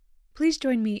please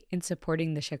join me in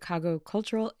supporting the Chicago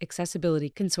Cultural Accessibility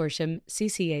Consortium,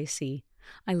 CCAC.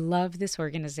 I love this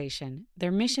organization.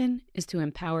 Their mission is to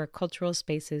empower cultural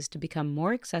spaces to become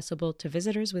more accessible to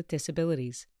visitors with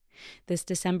disabilities. This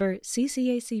December,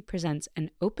 CCAC presents an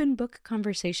open book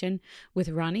conversation with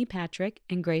Rahnee Patrick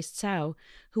and Grace Tsao,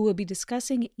 who will be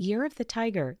discussing Year of the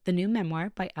Tiger, the new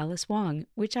memoir by Alice Wong,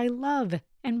 which I love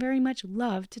and very much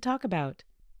love to talk about.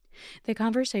 The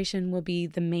conversation will be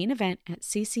the main event at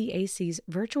CCAC's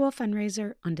virtual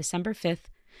fundraiser on December 5th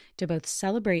to both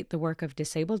celebrate the work of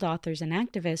disabled authors and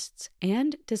activists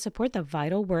and to support the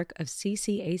vital work of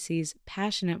CCAC's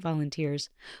passionate volunteers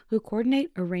who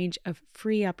coordinate a range of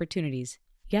free opportunities.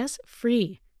 Yes,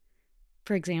 free.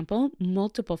 For example,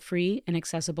 multiple free and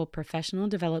accessible professional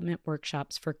development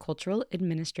workshops for cultural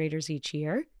administrators each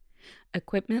year,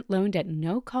 equipment loaned at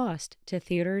no cost to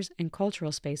theaters and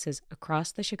cultural spaces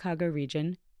across the Chicago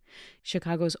region,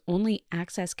 Chicago's only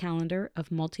access calendar of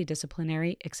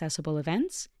multidisciplinary accessible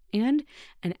events, and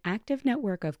an active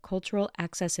network of cultural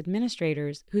access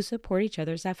administrators who support each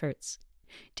other's efforts.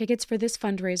 Tickets for this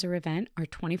fundraiser event are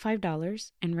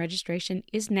 $25, and registration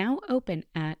is now open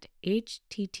at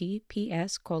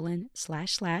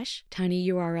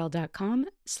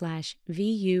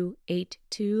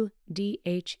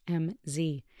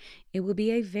https://tinyurl.com/vu82dhmz. It will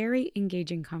be a very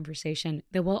engaging conversation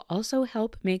that will also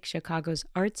help make Chicago's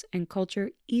arts and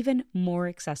culture even more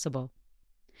accessible.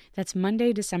 That's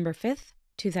Monday, December 5th,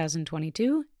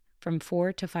 2022, from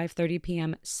 4 to 5:30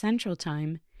 p.m. Central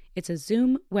Time. It's a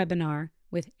Zoom webinar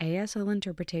with ASL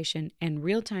interpretation and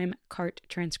real-time CART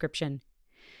transcription.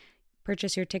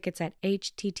 Purchase your tickets at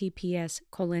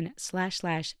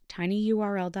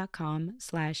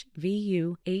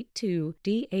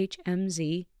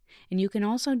https://tinyurl.com/vu82dhmz, and you can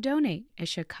also donate at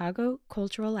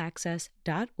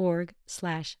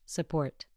chicagoculturalaccess.org/support.